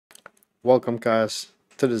Welcome guys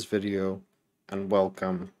to this video and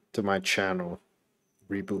welcome to my channel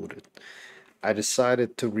Rebooted. I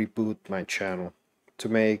decided to reboot my channel to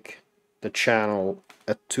make the channel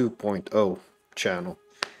a 2.0 channel.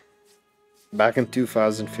 Back in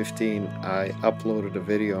 2015 I uploaded a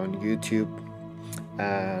video on YouTube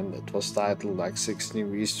and it was titled like 6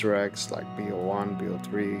 new Easter eggs like BO1,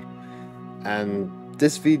 BO3, and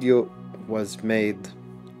this video was made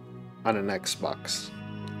on an Xbox.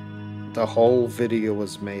 The whole video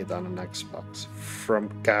was made on an Xbox, from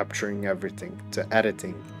capturing everything to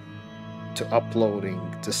editing to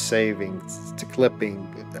uploading to saving to clipping.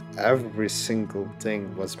 Every single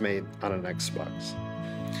thing was made on an Xbox.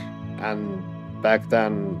 And back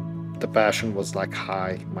then the passion was like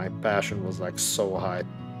high. My passion was like so high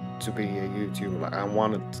to be a YouTuber. Like, I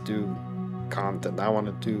wanted to do content. I want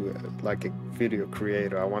to do like a video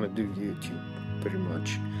creator. I want to do YouTube pretty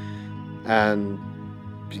much. And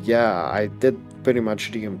yeah, I did pretty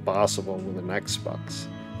much the impossible with an Xbox.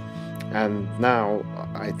 And now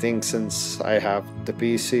I think since I have the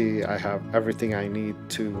PC, I have everything I need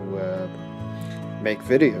to make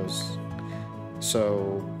videos.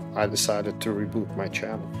 So I decided to reboot my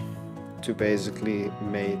channel to basically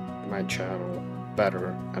make my channel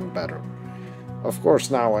better and better. Of course,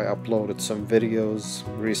 now I uploaded some videos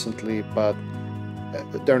recently, but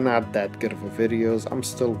they're not that good of a videos. I'm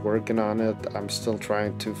still working on it. I'm still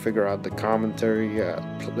trying to figure out the commentary,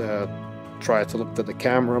 try to look to the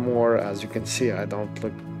camera more. As you can see, I don't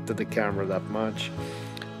look to the camera that much,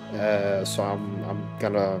 so I'm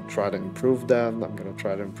gonna try to improve that. I'm gonna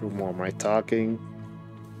try to improve more my talking,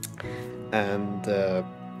 and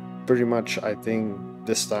pretty much I think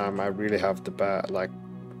this time I really have the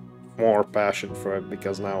more passion for it,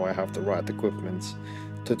 because now I have the right equipment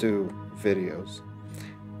to do videos.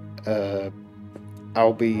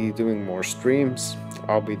 I'll be doing more streams,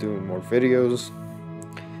 I'll be doing more videos.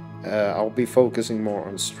 I'll be focusing more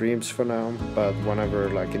on streams for now, but whenever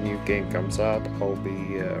like a new game comes out, I'll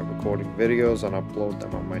be recording videos and upload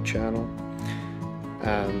them on my channel.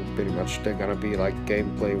 And pretty much they're gonna be like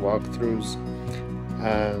gameplay walkthroughs.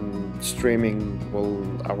 And streaming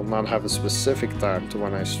I will not have a specific time to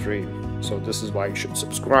when I stream, so this is why you should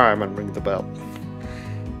subscribe and ring the bell.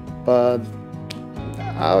 But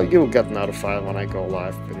you'll get notified when I go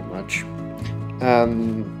live pretty much.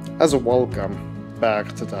 And as a welcome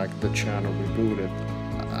back to the channel Rebooted,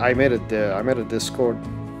 I made a Discord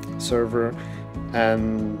server,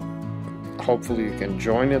 and hopefully you can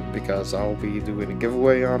join it, because I'll be doing a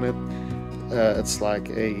giveaway on it. It's like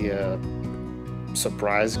a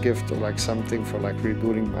surprise gift or like something for like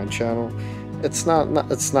rebooting my channel. It's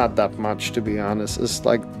not that much, to be honest. It's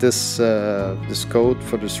like this code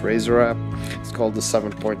for this Razer app. It's called the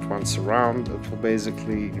 7.1 surround. It will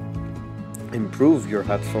basically improve your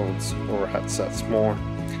headphones or headsets more.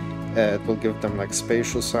 It will give them like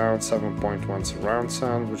spatial sound, 7.1 surround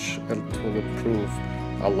sound, which it will improve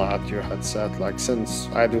a lot your headset. Like, since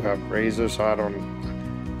I do have Razer, so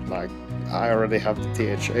I already have the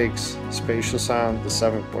THX spatial sound, the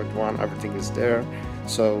 7.1, everything is there.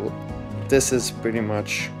 So this is pretty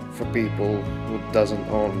much for people who doesn't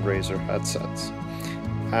own Razer headsets.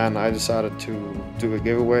 And I decided to do a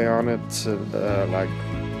giveaway on it, like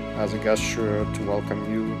as a gesture to welcome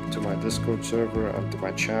you to my Discord server and to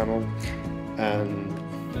my channel, and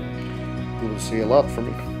you will see a lot from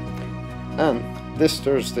me. And this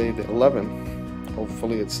Thursday the 11th,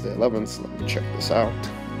 hopefully it's the 11th, let me check this out.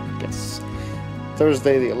 Yes,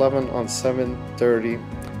 Thursday the 11th on 7:30.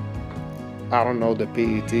 I don't know the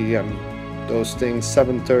PET and those things,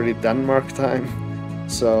 7:30 Denmark time.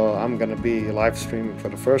 So I'm gonna be live streaming for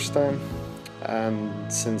the first time, and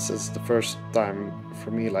since it's the first time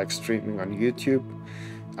for me like streaming on YouTube,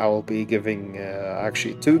 I will be giving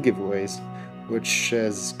actually 2 giveaways, which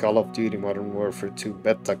is Call of Duty Modern Warfare 2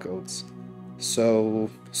 beta codes. So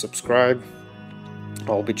subscribe.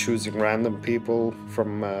 I'll be choosing random people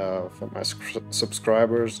from my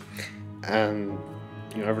subscribers, and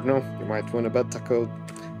you never know, you might win a beta code.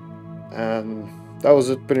 And that was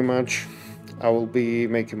it pretty much. I will be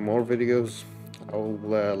making more videos. I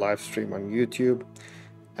will live stream on YouTube,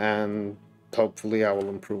 and hopefully I will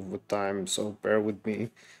improve with time, so bear with me.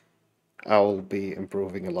 I will be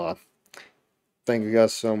improving a lot. Thank you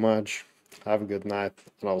guys so much. Have a good night,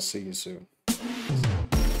 and I'll see you soon.